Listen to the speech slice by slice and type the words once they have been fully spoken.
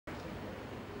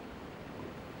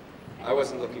I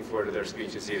wasn't looking forward to their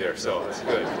speeches either, so that's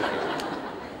good.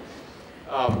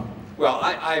 Well,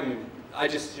 I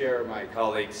just share my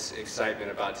colleagues'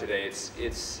 excitement about today.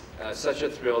 It's such a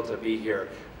thrill to be here.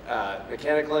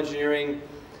 Mechanical engineering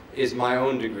is my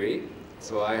own degree,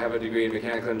 so I have a degree in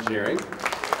mechanical engineering.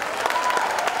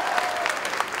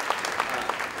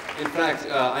 In fact,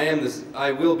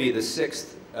 I will be the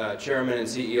sixth chairman and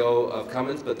CEO of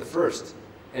Cummins, but the first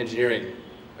engineering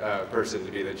person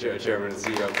to be the chairman and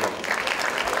CEO of Cummins.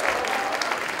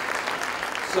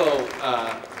 So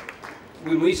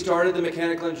when we started the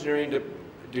mechanical engineering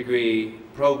degree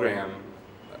program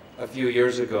a few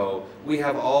years ago, we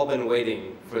have all been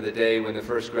waiting for the day when the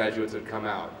first graduates would come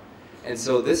out. And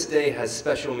so this day has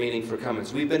special meaning for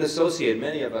Cummins. We've been associated,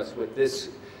 many of us, with this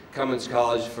Cummins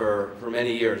College for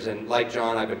many years. And like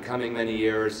John, I've been coming many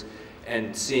years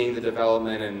and seeing the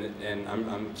development, and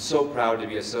I'm so proud to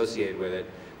be associated with it.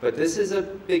 But this is a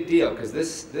big deal, because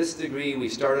this degree, we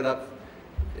started up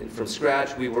from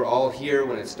scratch. We were all here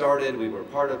when it started. We were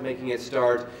part of making it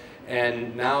start.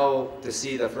 And now to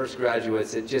see the first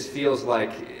graduates, it just feels like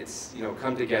it's, you know,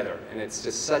 come together. And it's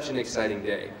just such an exciting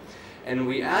day. And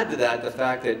we add to that the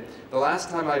fact that the last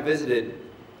time I visited,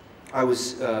 I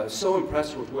was so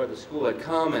impressed with where the school had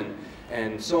come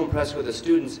and so impressed with the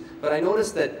students, but I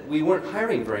noticed that we weren't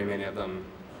hiring very many of them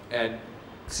at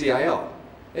CIL.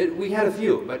 We had a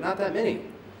few, but not that many.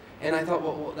 And I thought,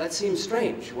 well, that seems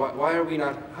strange. Why are we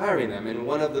not hiring them? And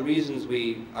one of the reasons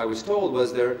I was told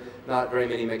was there are not very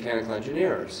many mechanical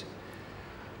engineers.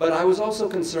 But I was also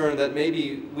concerned that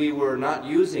maybe we were not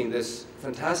using this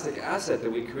fantastic asset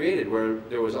that we created, where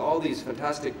there was all these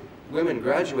fantastic women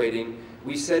graduating.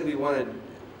 We said we wanted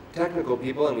technical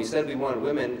people, and we said we wanted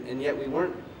women, and yet we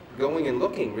weren't going and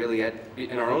looking really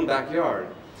in our own backyard.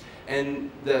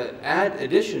 And the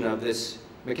addition of this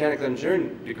mechanical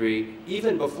engineering degree,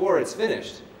 even before it's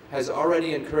finished, has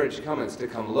already encouraged Cummins to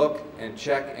come look and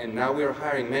check, and now we are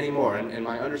hiring many more. And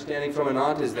my understanding from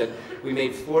Anant is that we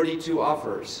made 42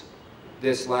 offers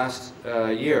this last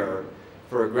year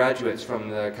for graduates from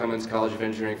the Cummins College of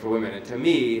Engineering for Women. And to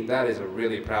me, that is a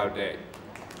really proud day.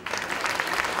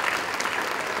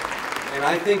 And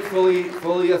I think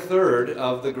fully a third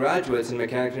of the graduates in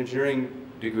mechanical engineering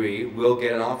degree will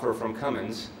get an offer from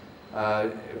Cummins.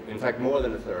 In fact, more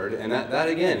than a third. And that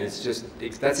again,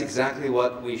 that's exactly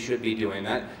what we should be doing.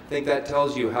 I think that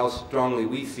tells you how strongly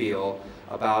we feel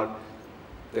about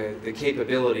the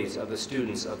capabilities of the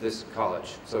students of this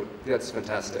college. So that's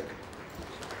fantastic.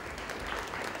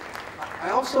 I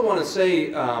also want to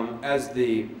say, as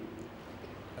the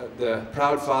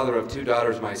proud father of two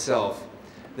daughters myself,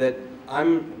 that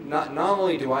I'm not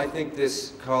only do I think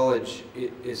this college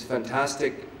is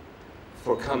fantastic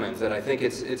for Cummins, that I think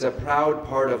it's a proud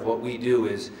part of what we do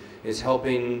is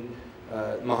helping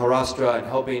Maharashtra and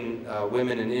helping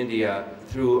women in India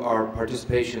through our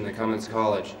participation in the Cummins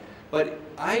College. But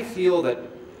I feel that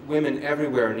women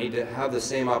everywhere need to have the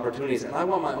same opportunities, and I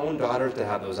want my own daughters to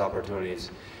have those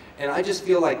opportunities. And I just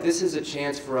feel like this is a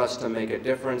chance for us to make a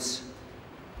difference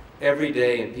every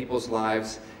day in people's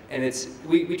lives. And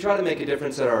we try to make a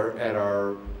difference at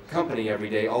our company every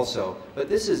day also. But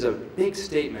this is a big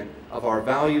statement of our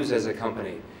values as a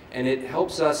company. And it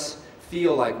helps us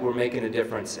feel like we're making a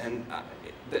difference. And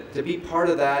to be part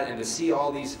of that and to see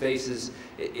all these faces,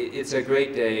 it's a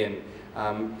great day.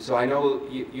 And so I know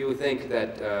you think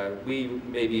that we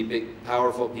may be big,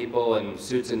 powerful people in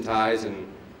suits and ties and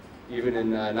even in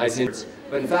nice inserts.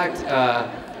 But in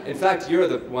fact, you're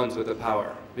the ones with the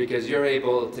power, because you're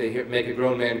able to make a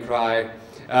grown man cry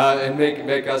and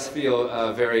make us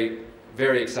feel very,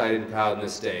 very excited and proud in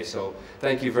this day. So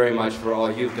thank you very much for all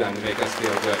you've done to make us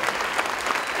feel good.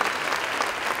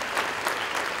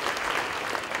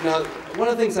 Now, one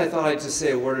of the things I thought I'd just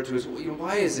say a word or two is,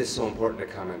 why is this so important to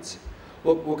Cummins?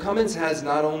 Well, Cummins has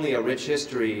not only a rich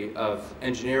history of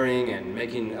engineering and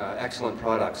making excellent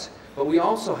products, but we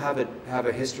also have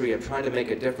a history of trying to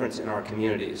make a difference in our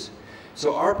communities.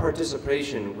 So our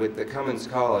participation with the Cummins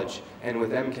College and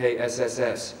with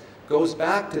MKSSS goes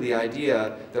back to the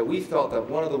idea that we felt that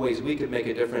one of the ways we could make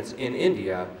a difference in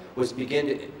India was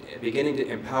beginning to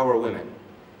empower women.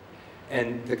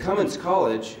 And the Cummins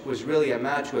College was really a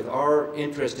match with our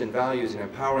interest and values in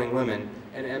empowering women,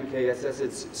 and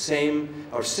MKSS's same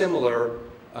or similar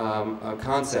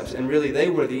concepts. And really, they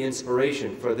were the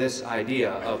inspiration for this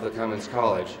idea of the Cummins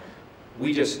College.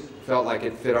 We just felt like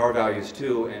it fit our values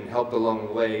too and helped along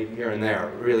the way here and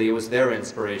there. Really, it was their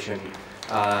inspiration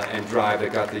and drive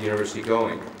that got the university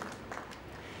going.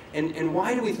 And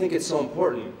why do we think it's so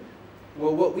important?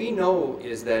 Well, what we know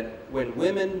is that when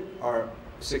women are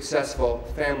successful,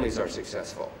 families are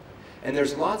successful. And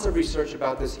there's lots of research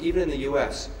about this, even in the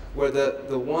US, where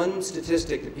the one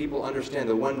statistic that people understand,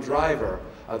 the one driver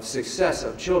of success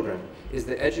of children, is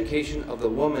the education of the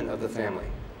woman of the family.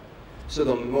 So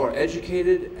the more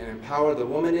educated and empowered the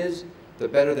woman is, the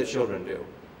better the children do.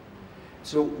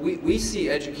 So we see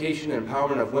education and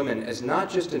empowerment of women as not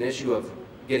just an issue of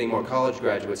getting more college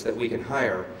graduates that we can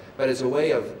hire, but as a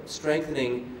way of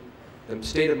strengthening the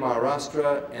state of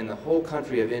Maharashtra and the whole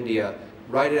country of India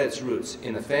right at its roots,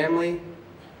 in the family,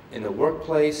 in the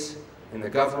workplace, in the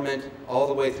government, all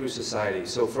the way through society.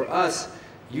 So for us,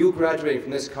 you graduating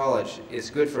from this college is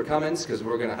good for Cummins because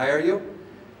we're going to hire you.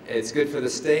 It's good for the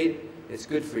state, it's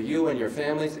good for you and your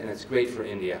families, and it's great for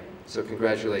India. So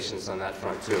congratulations on that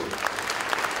front too.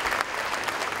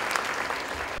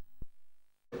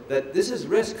 That this is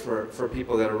risk for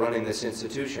people that are running this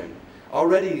institution.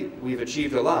 Already we've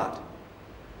achieved a lot.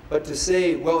 But to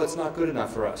say, well, it's not good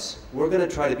enough for us. We're going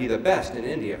to try to be the best in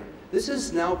India. This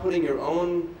is now putting your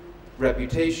own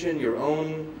reputation, your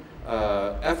own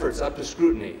efforts up to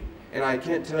scrutiny. And I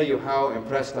can't tell you how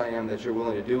impressed I am that you're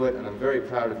willing to do it, and I'm very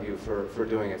proud of you for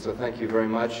doing it. So thank you very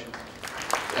much.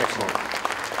 Excellent.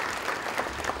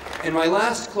 And my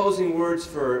last closing words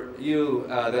for you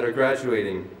that are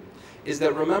graduating is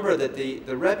that remember that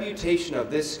the reputation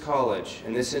of this college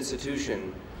and this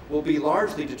institution will be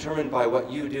largely determined by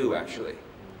what you do, actually.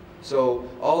 So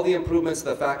all the improvements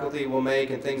the faculty will make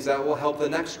and things that will help the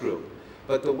next group.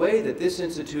 But the way that this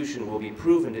institution will be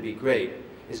proven to be great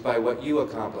is by what you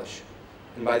accomplish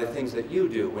and by the things that you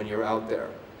do when you're out there.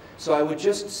 So I would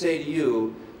just say to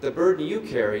you, the burden you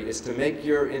carry is to make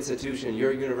your institution,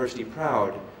 your university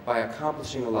proud by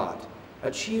accomplishing a lot.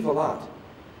 Achieve a lot.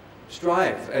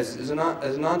 Strive, as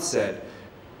Anand said,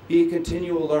 be a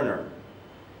continual learner.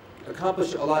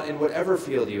 Accomplish a lot in whatever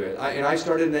field you're in. And I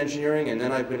started in engineering, and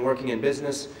then I've been working in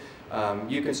business.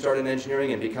 You can start in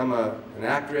engineering and become an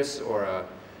actress or a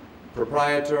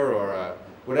proprietor or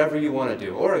whatever you want to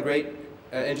do, or a great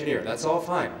engineer. That's all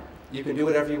fine. You can do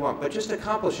whatever you want, but just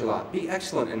accomplish a lot. Be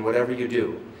excellent in whatever you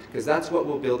do, because that's what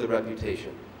will build the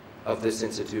reputation of this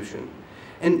institution.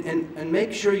 And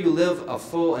make sure you live a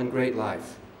full and great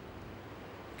life,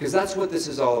 because that's what this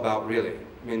is all about, really.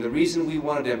 I mean, the reason we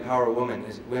wanted to empower women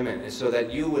is so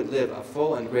that you would live a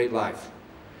full and great life.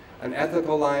 An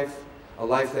ethical life, a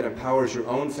life that empowers your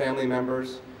own family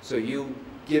members, so you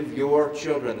give your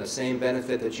children the same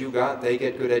benefit that you got. They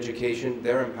get good education,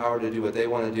 they're empowered to do what they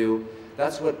want to do.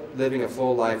 That's what living a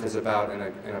full life is about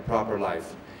in a proper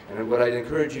life. And what I'd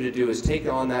encourage you to do is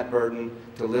take on that burden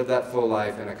to live that full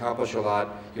life and accomplish a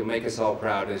lot. You'll make us all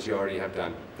proud, as you already have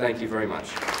done. Thank you very much.